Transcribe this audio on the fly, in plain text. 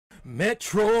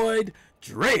Metroid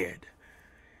Dread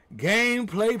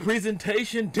gameplay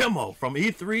presentation demo from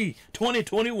E3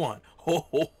 2021. Ho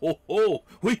ho ho ho!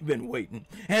 We've been waiting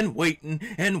and waiting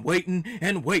and waiting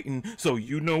and waiting, so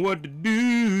you know what to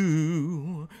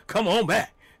do. Come on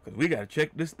back, cause we gotta check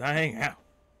this thing out.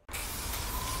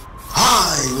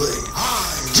 Highway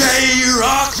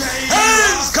J-Rocc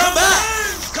has come back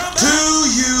to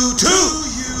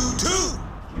YouTube.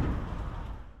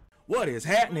 What is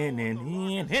happening in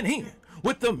here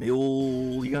with the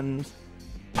millions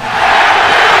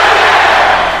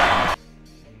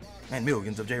and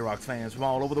millions of J-Rocc fans from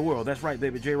all over the world? That's right,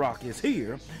 baby, J-Rocc is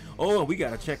here. Oh, we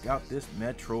gotta check out this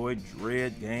Metroid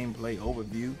Dread gameplay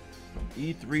overview from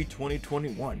E3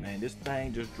 2021, man. This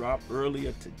thing just dropped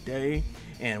earlier today,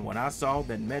 and when I saw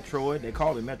that Metroid, they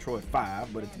called it Metroid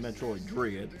 5, but it's Metroid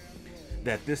Dread,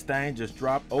 that this thing just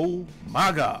dropped, oh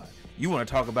my god. You want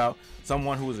to talk about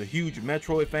someone who is a huge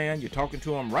Metroid fan? You're talking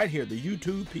to him right here, the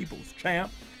YouTube people's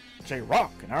champ,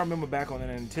 J-Rocc. And I remember back on the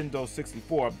Nintendo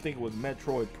 64, I think it was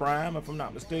Metroid Prime, if I'm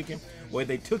not mistaken, where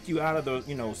they took you out of the,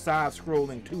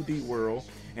 side-scrolling 2D world,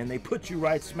 and they put you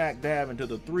right smack dab into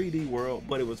the 3D world,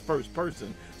 but it was first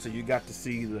person, so you got to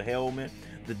see the helmet,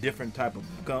 the different type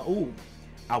of gun. Ooh,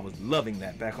 I was loving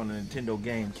that back on the Nintendo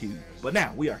GameCube. But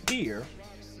now we are here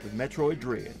with Metroid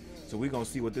Dread. So we're going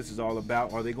to see what this is all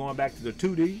about. Are they going back to the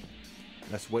 2D?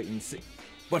 Let's wait and see.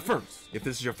 But first, if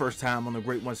this is your first time on the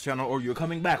Great Ones channel, or you're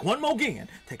coming back one more again,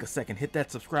 take a second, hit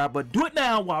that subscribe button. Do it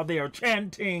now while they are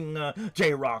chanting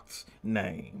J-Rocc's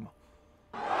name.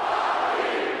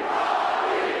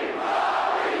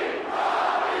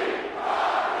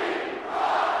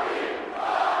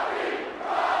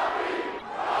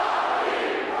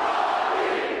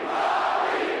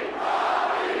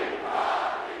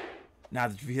 Now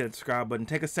that you've hit the subscribe button,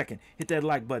 take a second, hit that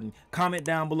like button, comment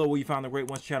down below where you found the Great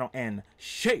Ones channel, and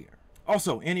share.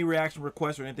 Also, any reaction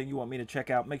requests or anything you want me to check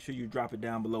out, make sure you drop it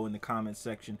down below in the comments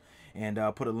section and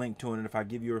put a link to it. And if I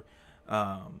give your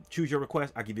choose your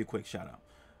request, I'll give you a quick shout out.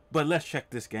 But let's check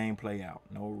this gameplay out.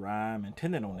 No rhyme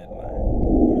intended on that line.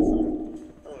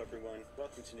 Hello everyone,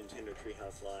 welcome to Nintendo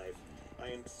Treehouse Live. I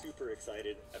am super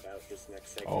excited about this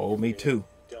next segment. Oh, me too.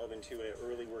 Delve into an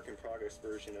early work in progress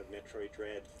version of Metroid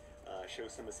Dread. Show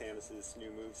some of Samus's new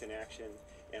moves in action,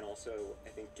 and also I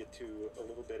think get to a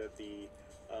little bit of the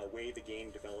way the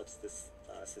game develops this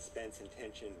suspense and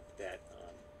tension that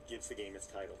gives the game its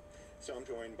title. So I'm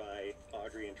joined by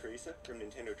Audrey and Teresa from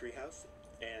Nintendo Treehouse,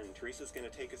 and Teresa's going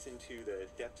to take us into the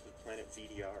depths of the planet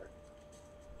ZDR.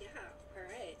 Yeah,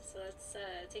 alright, so let's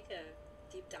take a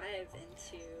deep dive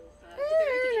into the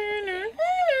very beginning of the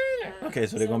game. Okay,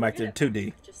 so they're going back to the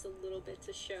 2D. Just a little bit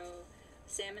to show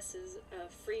Samus's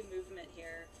free movement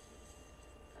here.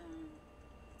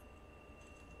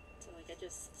 So like I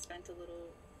just spent a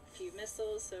few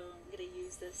missiles, so I'm going to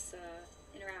use this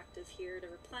interactive here to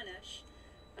replenish.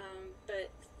 But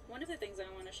one of the things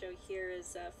I want to show here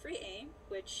is free aim,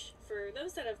 which for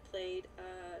those that have played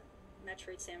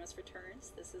Metroid Samus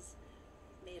Returns, this has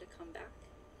made a comeback.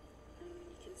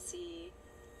 You can see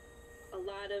a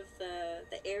lot of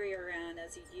the area around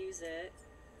as you use it.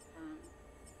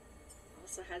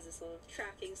 Also has this little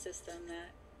tracking system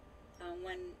that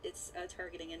when it's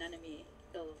targeting an enemy,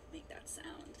 it'll make that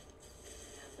sound.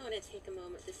 I want to take a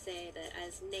moment to say that,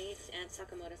 as Nate and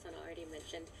Sakamoto-san already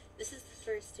mentioned, this is the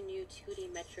first new 2D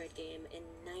Metroid game in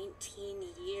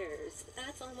 19 years.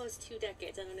 That's almost 2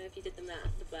 decades. I don't know if you did the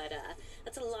math, but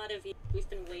that's a lot of years. We've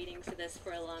been waiting for this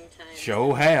for a long time.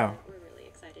 Sure have. We're really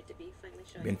excited to be finally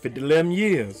showing Been it. 11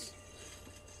 years.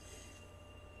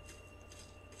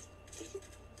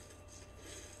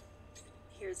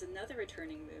 Here's another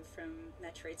returning move from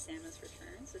Metroid Samus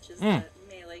Returns, which is the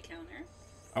melee counter.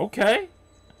 Okay.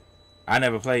 I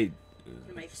never played One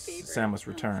of my favorite Samus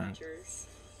Returns. features.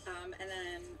 And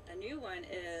then a new one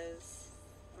is,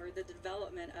 or the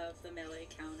development of the melee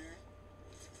counter.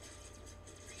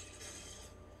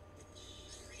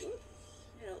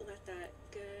 I'll let that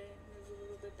guy move a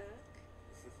little bit back.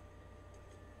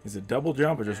 Is it double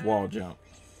jump or just wall jump?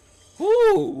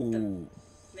 Ooh.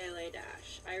 Melee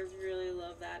dash. I really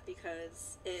love that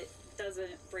because it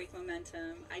doesn't break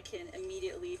momentum. I can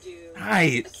immediately do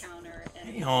a counter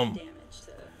and do damage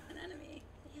to an enemy.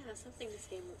 Yeah, something this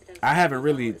game does. I haven't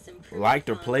really liked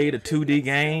or played a 2D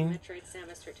game, Metroid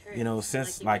Samus Returns.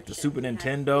 since like the Super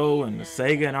Nintendo and the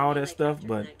Sega and all that stuff,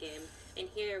 but and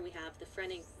here we have the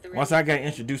once I got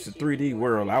introduced to 3D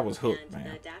world, I was hooked,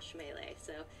 man. Dash melee.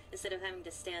 So instead of having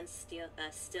to stand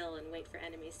still and wait for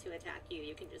enemies to attack you,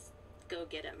 you can just go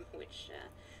get them, which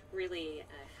really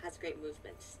has great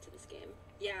movement to this game.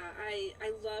 Yeah,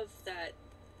 I love that,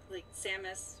 like,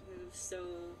 Samus moves so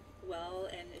well,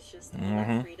 and it's just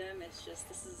more freedom. It's just,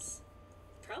 this is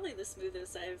probably the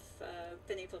smoothest I've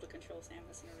been able to control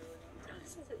Samus in a really long time.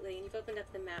 Absolutely, and you've opened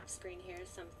up the map screen here,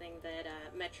 something that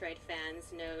Metroid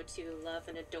fans know to love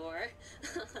and adore.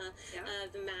 Yeah.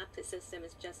 The map system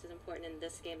is just as important in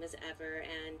this game as ever,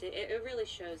 and it really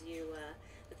shows you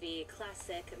the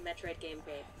classic Metroid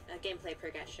gameplay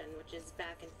progression, which is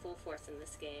back in full force in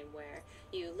this game, where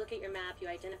you look at your map, you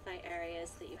identify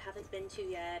areas that you haven't been to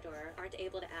yet or aren't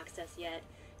able to access yet.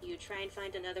 You try and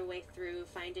find another way through,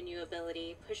 find a new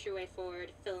ability, push your way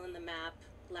forward, fill in the map,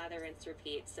 lather, rinse,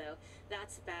 repeat. So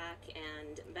that's back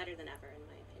and better than ever, in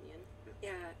my opinion.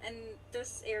 Yeah, and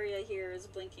this area here is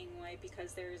blinking white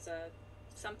because there's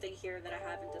something here that I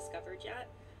haven't discovered yet.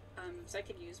 So I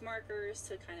could use markers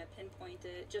to kind of pinpoint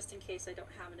it, just in case I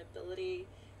don't have an ability,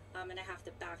 and I have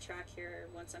to backtrack here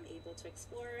once I'm able to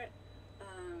explore it.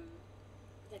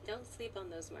 Yeah, don't sleep on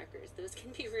those markers. Those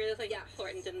can be really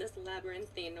important in this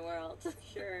labyrinthine world.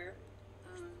 Sure.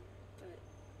 But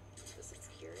this is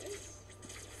curious.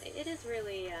 It is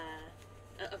really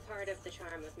a part of the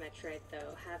charm of Metroid,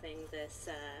 though, having this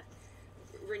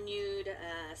renewed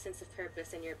sense of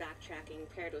purpose in your backtracking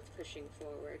paired with pushing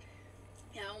forward.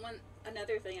 Yeah,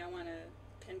 another thing I want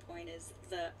to pinpoint is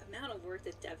the amount of work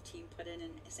the dev team put in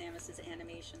Samus's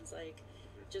animations. Like,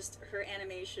 just her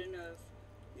animation of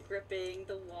gripping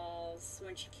the walls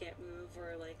when she can't move,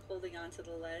 or like holding onto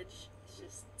the ledge. It's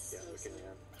just so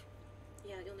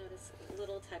Yeah, you'll notice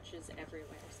little touches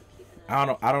everywhere, so keep an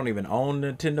eye. I don't even own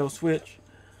Nintendo Switch,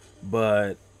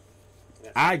 but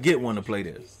I get one to play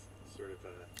this.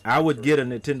 I would get a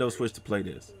Nintendo Switch to play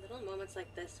this. Little moments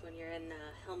like this, when you're in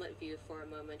helmet view for a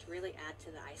moment, really add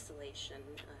to the isolation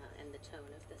and the tone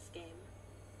of this game.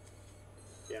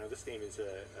 Yeah, this game is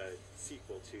a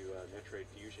sequel to Metroid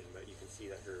Fusion, but you can see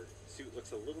that her suit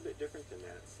looks a little bit different than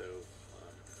that, so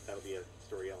that'll be a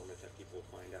story element that people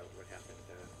will find out what happened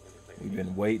when they play. We've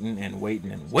been waiting and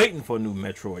waiting and waiting for a new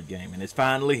Metroid game, and it's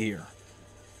finally here.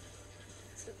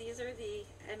 So these are the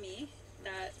Emi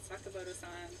that Sakamoto-san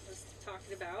was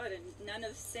talking about, and none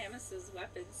of Samus's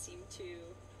weapons seem to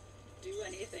do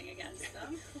anything against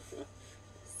them.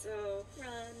 So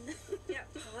Run. yeah,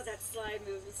 oh, that slide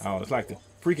move is so Oh, it's like the She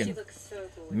freaking looks so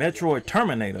cool. Metroid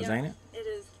Terminators, Yeah, ain't it? it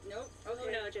is. Nope. Okay.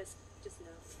 Oh no, just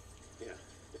no. Yeah.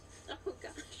 Oh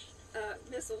gosh.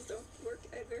 Missiles don't work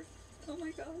either. Oh my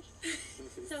gosh.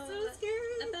 So, So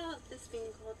scary. about this being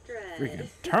called Dread, Freaking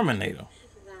Terminator.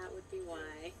 that would be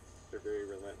why. They're very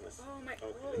relentless. Oh my. Okay.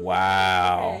 Oh,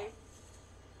 Wow. okay.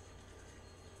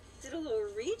 Did a little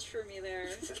reach for me there.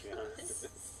 Yeah.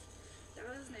 That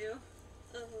was new.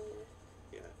 Oh,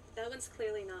 Yeah. that one's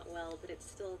clearly not well, but it's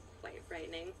still quite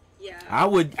frightening. Yeah. I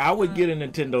would get a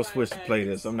Nintendo glad Switch to that play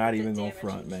this. I'm not the even gonna damage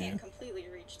front, man. can't completely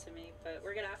reach to me, but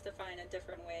we're gonna have to find a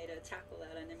different way to tackle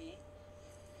that enemy.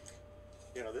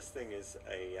 You know, this thing is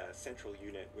a central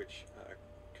unit which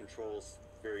controls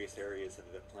various areas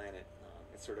of the planet.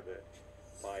 It's sort of a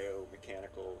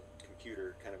biomechanical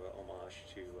computer, kind of a homage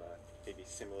to maybe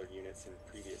similar units in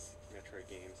previous Metroid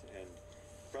games. And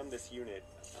from this unit,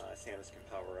 Samus can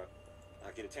power up,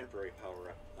 get a temporary power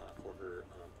up for her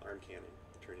arm cannon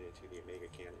to turn it into the Omega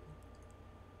Cannon.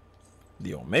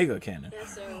 The Omega Cannon. Yeah,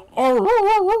 so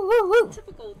Oh,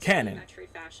 typical Cannon. Metroid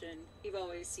fashion, you've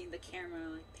always seen the camera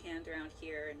like panned around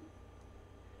here, and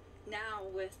now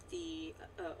with the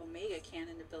Omega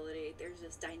Cannon ability, there's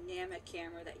this dynamic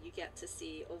camera that you get to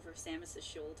see over Samus's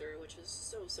shoulder, which is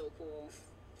so cool.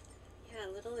 Yeah,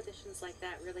 little additions like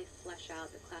that really flesh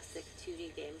out the classic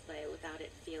 2D gameplay without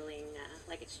it feeling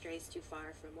like it strays too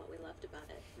far from what we loved about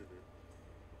it.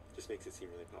 Just makes it seem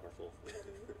really powerful.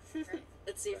 Right.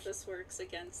 Let's see if this works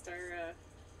against our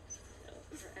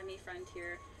Emmy friend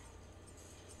here.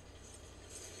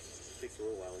 Takes a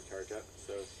little while to charge up,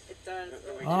 so It does.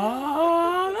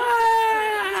 Oh,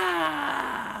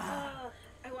 Oh,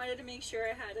 I wanted to make sure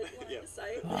I had it line Yeah. of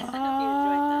sight.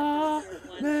 Ah,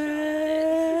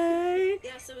 may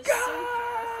Yeah, so it's so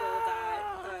powerful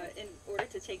that in order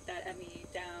to take that Emmy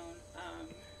down,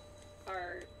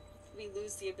 we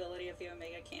lose the ability of the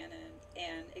Omega Cannon,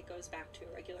 and it goes back to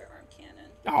a regular arm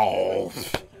cannon. Oh,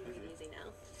 It can be easy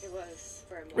now. It was.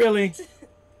 For a moment. really?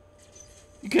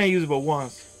 You can't use it but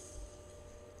once.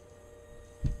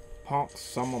 Punk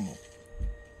some more. I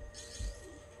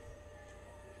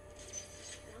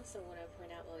also want to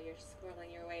point out while you're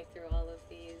scrolling your way through all of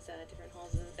these different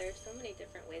halls, that there's so many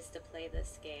different ways to play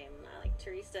this game. Like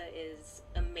Teresa is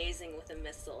amazing with a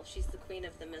missile. She's the queen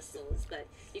of the missiles, but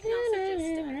you can also just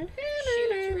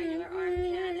shoot a regular arm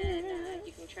cannon.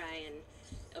 You can try and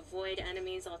avoid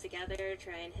enemies altogether,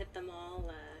 try and hit them all.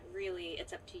 Really,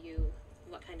 it's up to you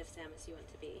what kind of Samus you want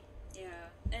to be. Yeah,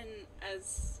 and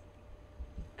as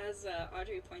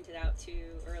Audrey pointed out too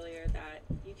earlier, that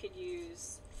you could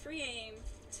use free aim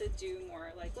to do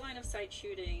more like line of sight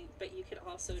shooting, but you could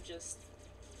also just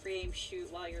free aim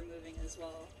shoot while you're moving as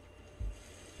well.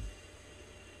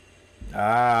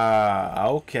 Ah,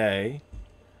 okay.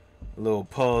 A little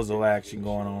puzzle action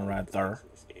going on right there.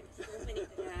 So many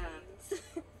cool games.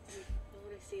 I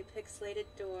want to see a pixelated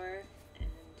door, and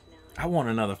now I want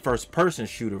another first-person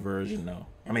shooter version, though.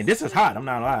 I mean, this is hot. I'm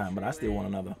not lying, but I still want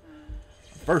another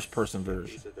first-person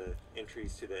version. These are the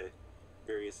entries to the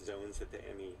various zones that the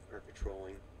Emmy are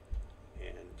patrolling,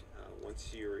 and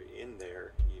once you're in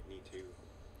there, you need to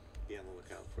be on the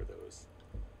lookout for those.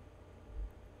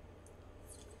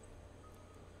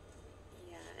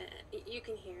 yeah, you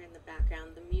can hear in the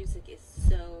background the music is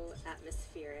so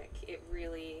atmospheric. It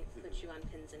really puts you on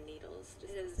pins and needles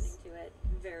just It is. listening to it.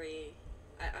 Very,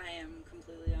 I am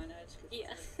completely on edge. 'Cause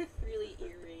Yeah. it's really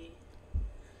eerie.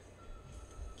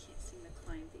 Can't seem to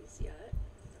climb these yet.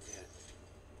 Yeah.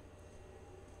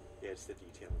 Yeah, it's the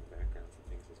detail in the backgrounds and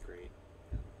things is great.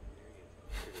 Yeah,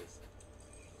 there it is.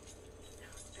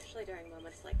 Especially during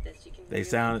moments like this, you can. They really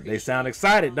sound appreciate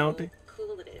excited, don't how they?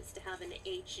 Cool it is to have an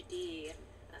HD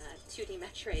 2D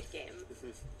Metroid game.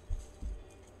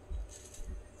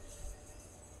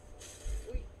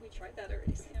 We tried that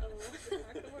already, Sam. It's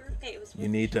not gonna work. Hey, it was. You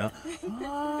need to. Let's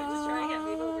try again.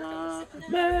 Maybe we'll work on this.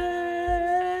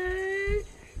 May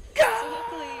So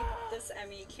luckily, this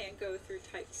Emmy can't go through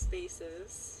typed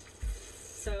spaces,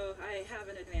 so I have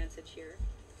an advantage here.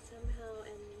 Somehow,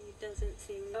 Emily doesn't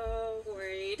seem Oh,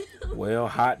 worried. Well,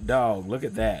 hot dog. Look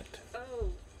at that. oh,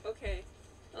 okay.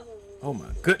 Oh my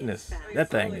goodness, Fast. that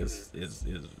thing is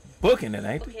booking it,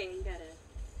 ain't it? Okay, you gotta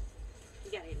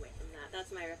get away from that.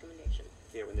 That's my recommendation.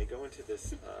 Yeah, when they go into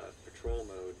this patrol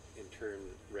mode and turn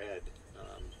red,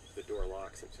 the door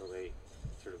locks until they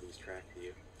sort of lose track of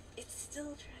you. It's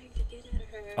still trying to get at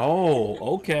her.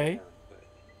 Oh, okay. Yeah, but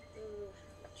Ooh,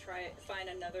 Find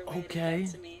another way Okay. to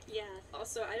get to me. yeah.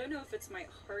 Also, I don't know if it's my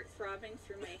heart throbbing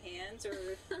through my hands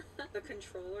or the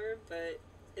controller, but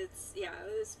it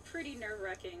was pretty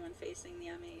nerve-wracking when facing the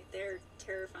Emmy. They're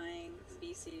terrifying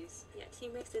species. Yeah, T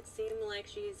makes it seem like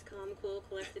she's calm, cool,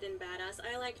 collected, and badass.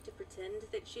 I like to pretend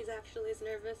that she's actually as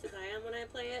nervous as I am when I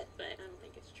play it, but I don't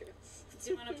think it's true. I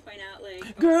do want to point out,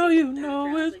 like, Girl, also you the know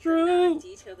background, it's like, the amount of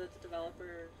true. detail that the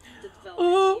development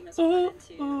Oh, team has put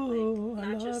into, oh, like,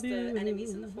 I not just love the you.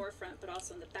 enemies in the forefront, but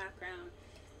also in the background.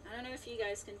 I don't know if you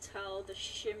guys can tell the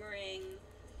shimmering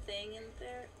thing in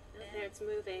there. Out there, it's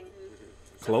moving.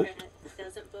 Cloak? That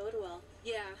doesn't bode well.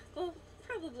 Yeah, well,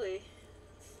 probably.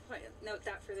 Note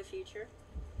that for the future.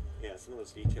 yeah, some of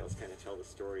those details kind of tell the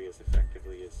story as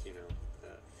effectively as,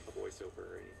 a voiceover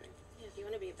or anything. Yeah, if you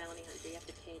want to be a bounty hunter, you have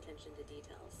to pay attention to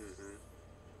details. Mm-hmm.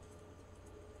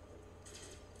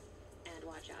 And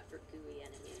watch out for gooey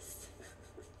enemies.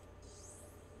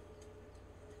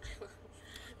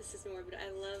 This is morbid.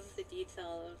 I love the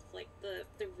detail of like the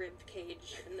rib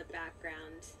cage in the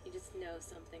background. You just know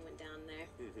something went down there.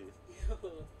 Mm-hmm.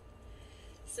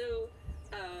 So,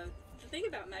 the thing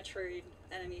about Metroid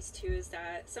enemies too is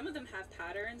that some of them have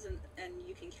patterns and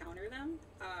you can counter them,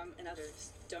 and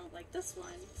others don't, like this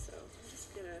one. So I'm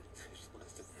just gonna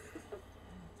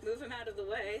move him out of the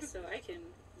way so I can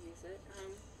use it.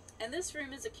 And this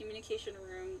room is a communication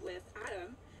room with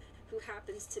Adam, who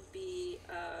happens to be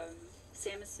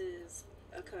Samus's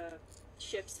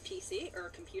ship's PC or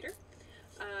computer.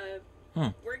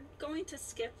 We're going to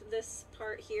skip this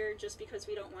part here just because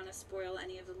we don't want to spoil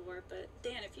any of the lore, but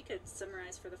Dan, if you could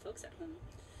summarize for the folks at home.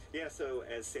 Yeah, so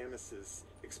as Samus is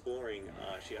exploring,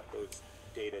 she uploads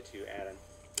data to Adam.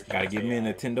 Gotta give me a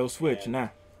Nintendo Switch and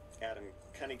now. Adam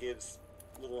kind of gives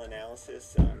a little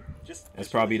analysis. That's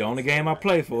probably the only game I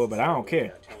play for, but I don't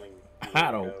care. Telling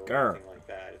I don't care. Anything like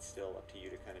that. It's still up to you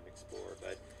to kind of explore.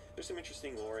 But there's some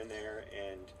interesting lore in there,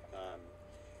 and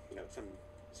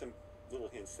some little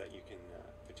hints that you can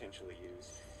potentially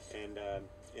use. And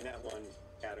in that one,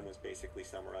 Adam was basically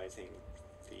summarizing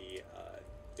the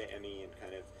Emmy and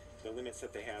kind of the limits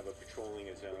that they have of patrolling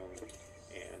a zone,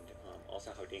 and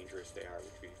also how dangerous they are,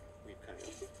 which we've kind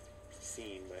of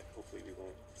seen, but hopefully we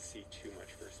won't see too much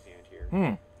firsthand here.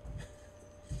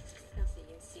 Also,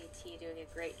 you see T doing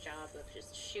a great job of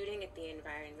just shooting at the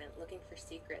environment, looking for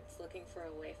secrets, looking for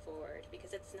a way forward,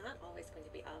 because it's not always going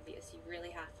to be obvious. You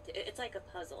really have to. It's like a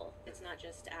puzzle. It's not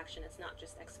just action. It's not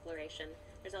just exploration.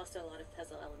 There's also a lot of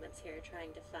puzzle elements here,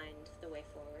 trying to find the way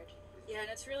forward. Yeah, and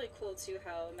it's really cool too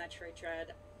how Metroid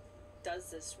Dread does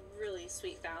this really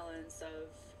sweet balance of,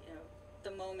 the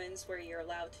moments where you're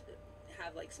allowed to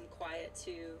have like some quiet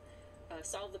to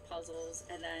solve the puzzles,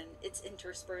 and then it's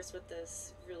interspersed with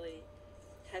this really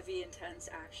heavy, intense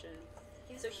action.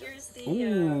 Yeah. So here's the.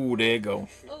 Ooh, there you go.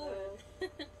 Oh.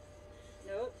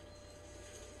 Nope.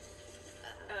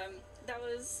 That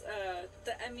was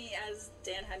the Emmy, as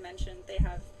Dan had mentioned. They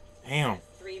have Damn.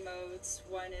 3 modes.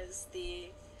 One is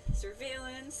the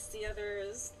surveillance. The other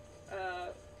is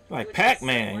Like which is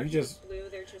Pac-Man, similar you to just blue.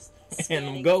 They're just and scanning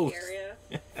them the ghosts. area.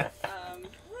 That's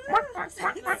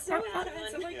so loud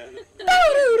one. Yeah.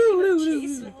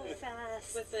 Chase so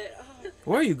fast. With it. Oh.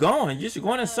 Where are you going? You're just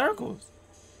going in circles.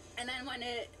 And then when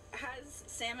it has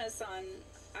Samus on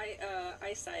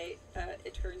eyesight,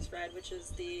 it turns red, which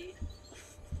is the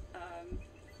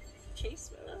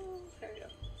chase mode. Oh, okay. Yeah.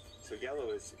 So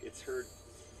yellow is it's heard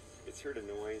a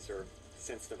noise or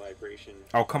sensed a vibration.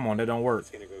 Oh, come on, that don't work. It's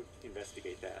gonna go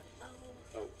investigate that. Oh.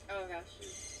 Oh, Oh gosh.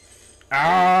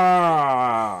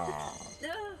 Ah. No.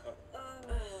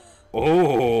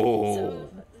 Oh. So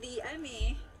the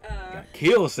Emmy Got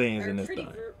kill scenes are in this pretty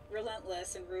thing.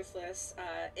 relentless and ruthless.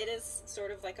 It is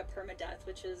sort of like a permadeath,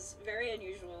 which is very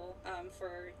unusual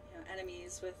for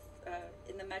enemies with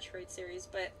in the Metroid series.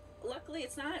 But luckily,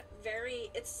 it's not very.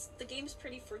 The game's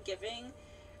pretty forgiving.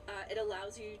 It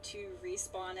allows you to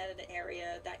respawn at an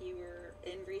area that you were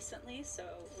in recently, so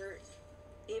we're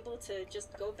able to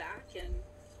just go back and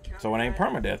count So it ain't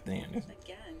that permadeath then.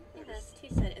 again. Yeah, as T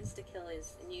said, insta-kill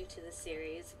is new to the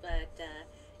series, but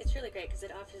it's really great because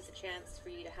it offers a chance for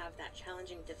you to have that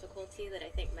challenging difficulty that I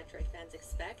think Metroid fans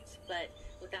expect, but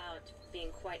without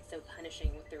being quite so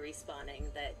punishing with the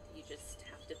respawning that you just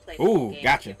have to play the whole Ooh, game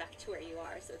gotcha. to get back to where you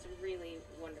are. So it's a really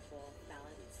wonderful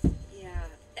balance. Yeah,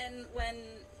 and when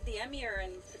the Emmy are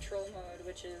in patrol mode,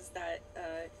 which is that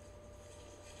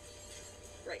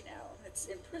right now, it's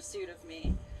in pursuit of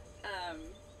me.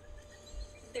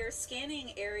 They're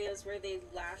scanning areas where they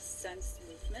last sensed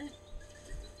movement,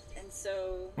 and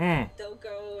so they'll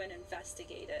go and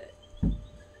investigate it.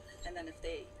 And then if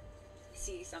they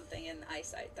see something in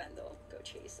eyesight, then they'll go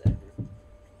chase it.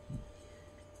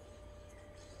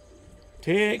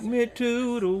 Take me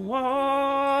to the water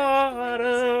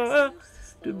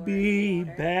to be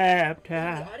The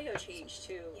baptized. audio change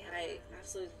too. Yeah. I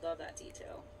absolutely love that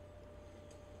detail.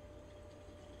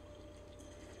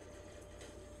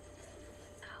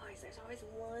 There's always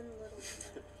one little...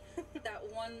 That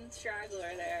one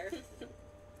straggler there.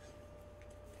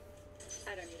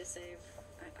 I don't need to save.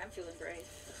 I'm feeling brave.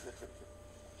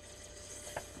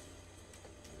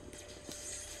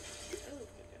 Oh,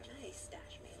 nice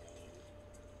dash melee.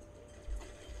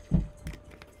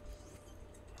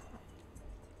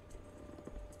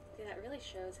 See, that really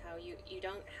shows how you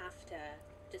don't have to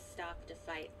stop to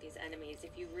fight these enemies.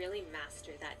 If you really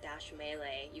master that dash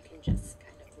melee, you can just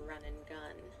kind of run and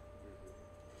gun.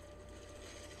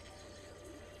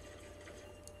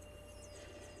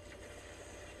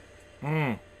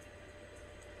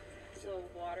 It's a little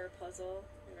water puzzle.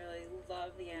 I really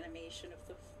love the animation of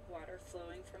the water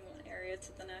flowing from one area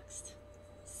to the next.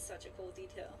 Such a cool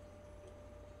detail.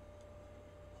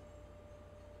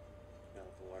 now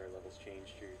that the water levels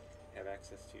change, you have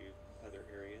access to other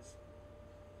areas.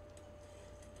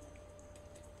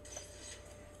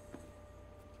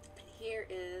 Here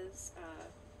is a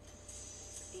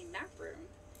map room.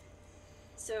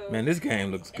 So Man, this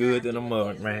game looks good in the interacting mud,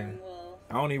 with this man. room will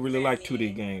I don't even really like grant me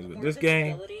 2D games, but more this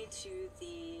game, visibility to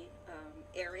the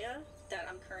area that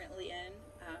I'm currently in.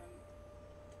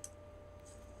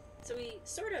 So we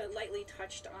sort of lightly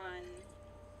touched on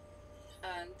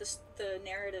the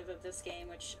narrative of this game,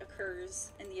 which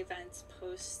occurs in the events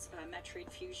post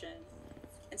Metroid Fusion,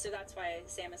 and so that's why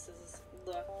Samus's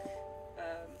look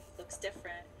looks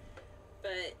different.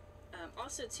 But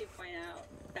also to point out,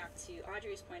 back to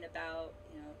Audrey's point about,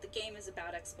 the game is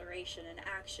about exploration and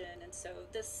action, and so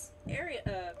this area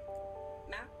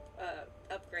map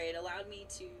upgrade allowed me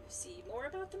to see more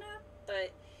about the map,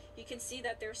 but you can see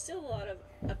that there's still a lot of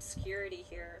obscurity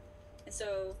here, and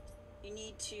so you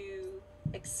need to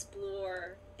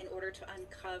explore in order to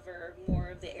uncover more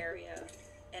of the area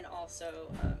and also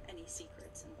any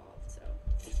secrets involved. So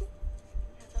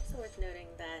It's also worth noting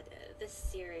that this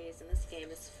series and this game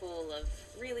is full of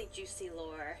really juicy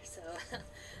lore. So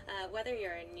whether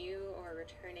you're a new or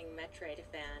returning Metroid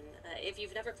fan, if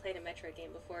you've never played a Metroid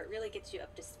game before, it really gets you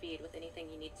up to speed with anything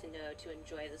you need to know to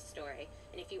enjoy the story.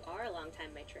 And if you are a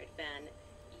longtime Metroid fan,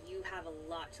 you have a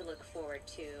lot to look forward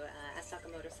to. As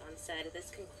Sakamoto-san said, this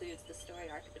concludes the story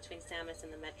arc between Samus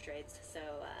and the Metroids. So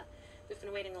we've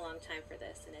been waiting a long time for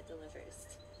this, and it delivers.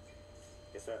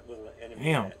 It's that little enemy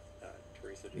Damn. that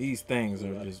Teresa just these things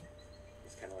blew are up. just.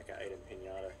 It's kind of like an item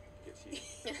pinata. Gives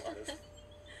you a lot of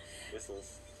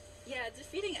whistles. Yeah,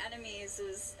 defeating enemies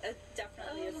is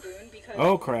definitely a boon because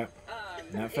Oh crap!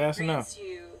 Not fast it enough. grants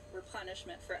you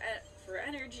replenishment for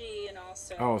energy and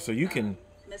also Oh, so you can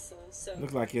missiles. So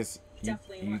look like it's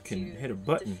definitely you want can to hit a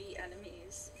button. defeat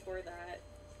enemies for that.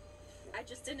 I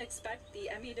just didn't expect the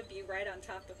Emmy to be right on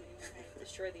top of me when I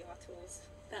destroy the Autols.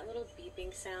 That little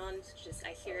beeping sound, just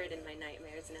I hear it in my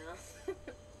nightmares now.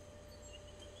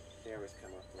 They always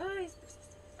come up. Oh, he's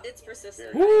persistent. It's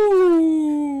persistent. Woo!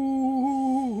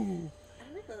 I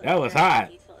really That was very hot.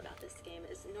 detail about this game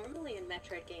is normally in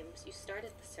Metroid games you start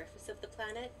at the surface of the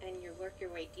planet and you work your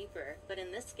way deeper, but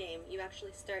in this game you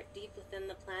actually start deep within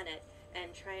the planet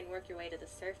and try and work your way to the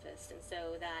surface, and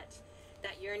so that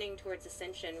yearning towards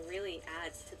ascension really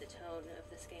adds to the tone of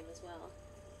this game as well.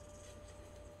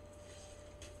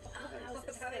 Oh, that was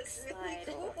a sick slide.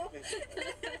 Cool.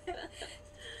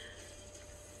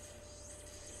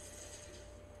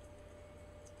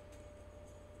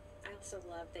 I also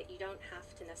love that you don't have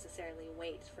to necessarily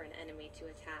wait for an enemy to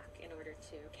attack in order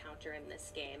to counter in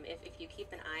this game. If you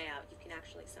keep an eye out, you can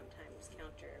actually sometimes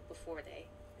counter before they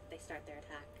start their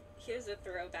attack. Here's a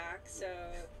throwback, so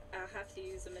I'll have to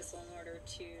use a missile in order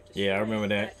to destroy Yeah, I remember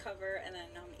that. cover, and then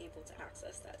I'm able to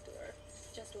access that door.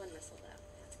 Just one missile though.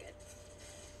 That's good.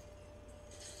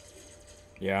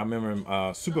 Yeah, I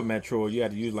remember Super Metroid. You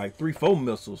had to use like 3-4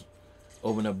 missiles,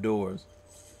 open up doors.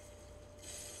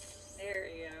 There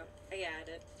you go. I got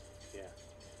it. Yeah.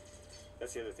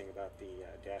 That's the other thing about the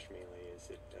dash melee is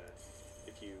that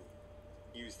if you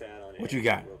use that on What you enemies,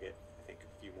 got? We'll get, I think,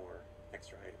 a few more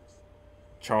extra items.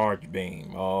 Charge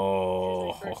beam.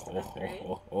 Oh, Here's my first upgrade.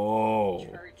 oh.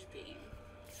 Charge beam.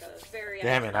 So it's very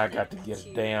Damn it! I iconic got to get to a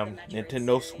the damn Metroid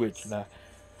Nintendo series. Switch now.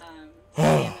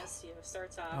 Samus,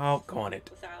 starts off Oh, on it.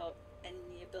 without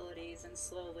any abilities and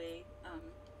slowly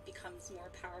becomes more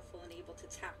powerful and able to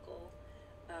tackle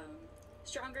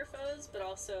stronger foes, but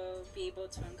also be able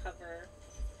to uncover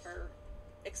or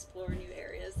explore new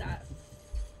areas that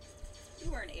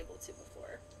you weren't able to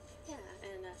before. Yeah,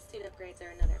 and suit upgrades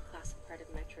are another classic part of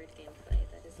Metroid gameplay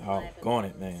that is Oh, alive and go on well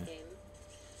it, in this man. game.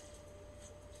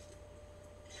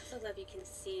 I also love you can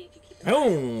see if you keep Oh,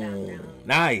 an eye on the background.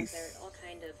 nice. There are all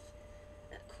kind of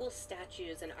cool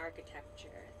statues and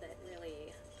architecture that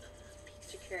really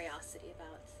piques your curiosity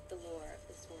about the lore of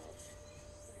this world.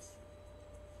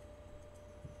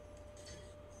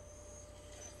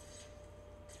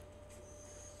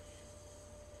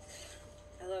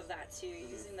 I love that too.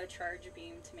 Using the charge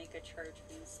beam to make a charge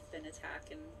beam spin attack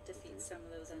and defeat some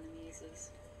of those enemies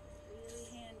is really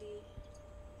handy.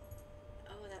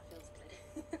 Oh, that feels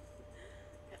good.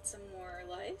 Got some more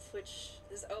life, which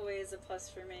is always a plus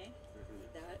for me.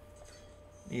 That.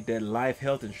 Need that life,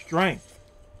 health, and strength.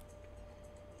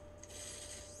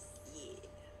 Yeah.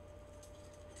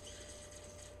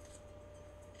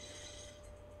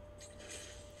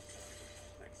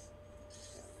 Nice.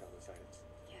 Yeah, got all those items.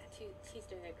 Yeah, he's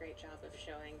doing a great job of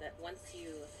showing that once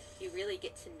you really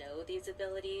get to know these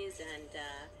abilities and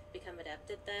become adept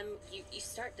at them, you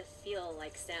start to feel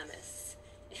like Samus.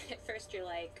 At first you're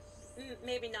like,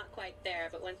 maybe not quite there,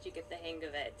 but once you get the hang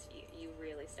of it, you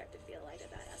really start to feel like a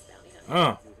badass bounty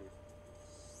hunter.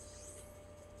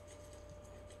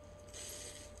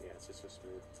 Yeah, it's just so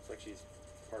smooth. It's like she's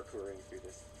parkouring through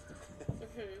this.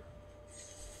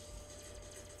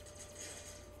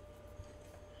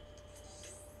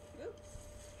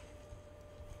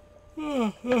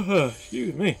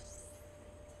 Excuse me.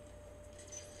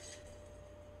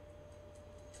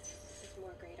 There's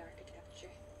more great architecture.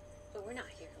 But we're not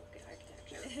here to look at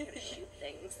architecture. We're here to shoot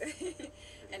things.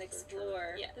 And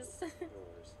explore. Yes.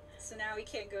 Doors. So now we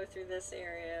can't go through this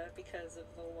area because of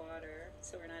the water,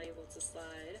 so we're not able to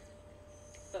slide.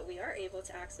 But we are able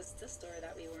to access this door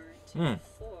that we weren't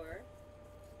before.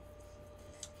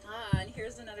 And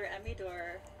here's another Emmy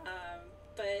door.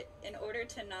 But in order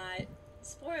to not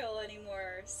spoil any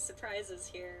more surprises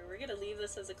here, we're going to leave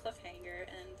this as a cliffhanger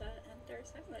and end our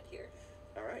segment here.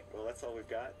 All right. Well, that's all we've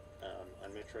got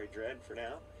on Metroid Dread for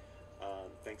now.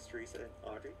 Thanks, Teresa and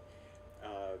Audrey.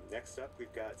 Next up,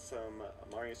 we've got some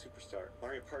Mario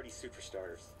Party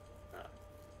Superstars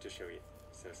to show you.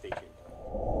 So stay tuned.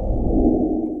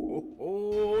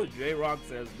 Oh, J-Rocc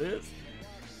says this.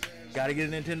 Gotta get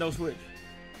a Nintendo Switch.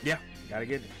 Yeah, gotta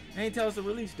get it. They ain't tell us the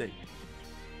release date.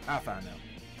 I'll find out.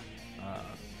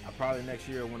 I'll probably next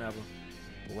year or whenever.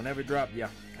 But whenever it drops, yeah,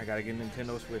 I gotta get a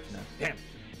Nintendo Switch now. Damn.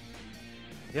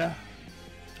 Yeah.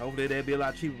 Hopefully they'll be a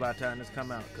lot cheaper by the time this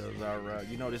come out, because our,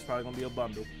 this is probably gonna be a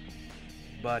bundle.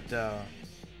 But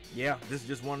yeah, this is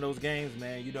just one of those games,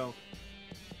 man.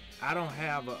 I don't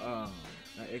have an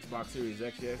Xbox Series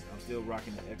X yet. I'm still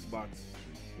rocking the Xbox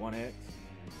One X.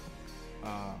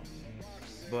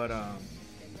 But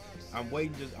I'm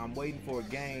waiting for a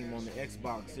game on the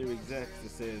Xbox Series X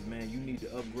that says, man, you need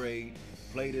to upgrade,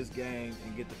 play this game,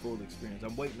 and get the full experience.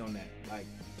 I'm waiting on that. Like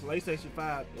PlayStation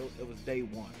 5, it was day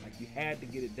one. Like you had to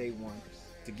get it day one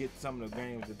to get some of the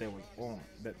games that they were on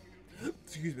that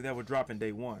that were dropping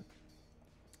day one.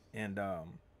 And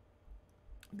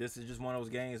this is just one of those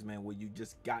games, man, where you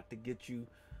just got to get you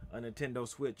a Nintendo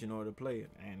Switch in order to play it.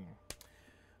 And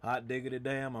hot diggity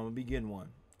damn, I'm gonna be getting one.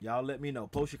 Y'all let me know.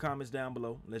 Post your comments down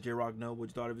below. Let J-Rocc know what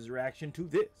you thought of his reaction to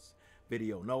this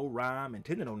video. No rhyme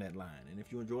intended on that line. And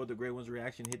if you enjoyed the Great One's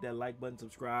reaction, hit that like button,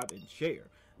 subscribe, and share.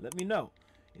 Let me know.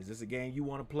 Is this a game you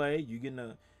want to play? You getting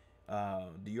a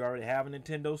do you already have a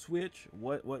Nintendo Switch?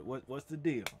 What's the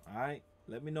deal? Alright?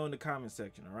 Let me know in the comment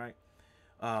section, alright?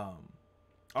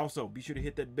 Also, be sure to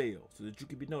hit that bell so that you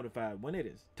can be notified when it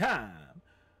is time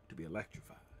to be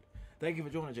electrified. Thank you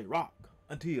for joining J-Rocc.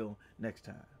 Until next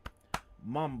time.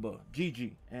 Mamba,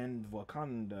 Gigi, and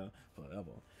Wakanda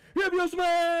forever. If you smell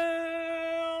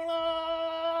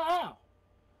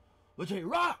what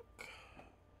J-Rocc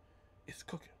is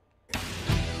cooking.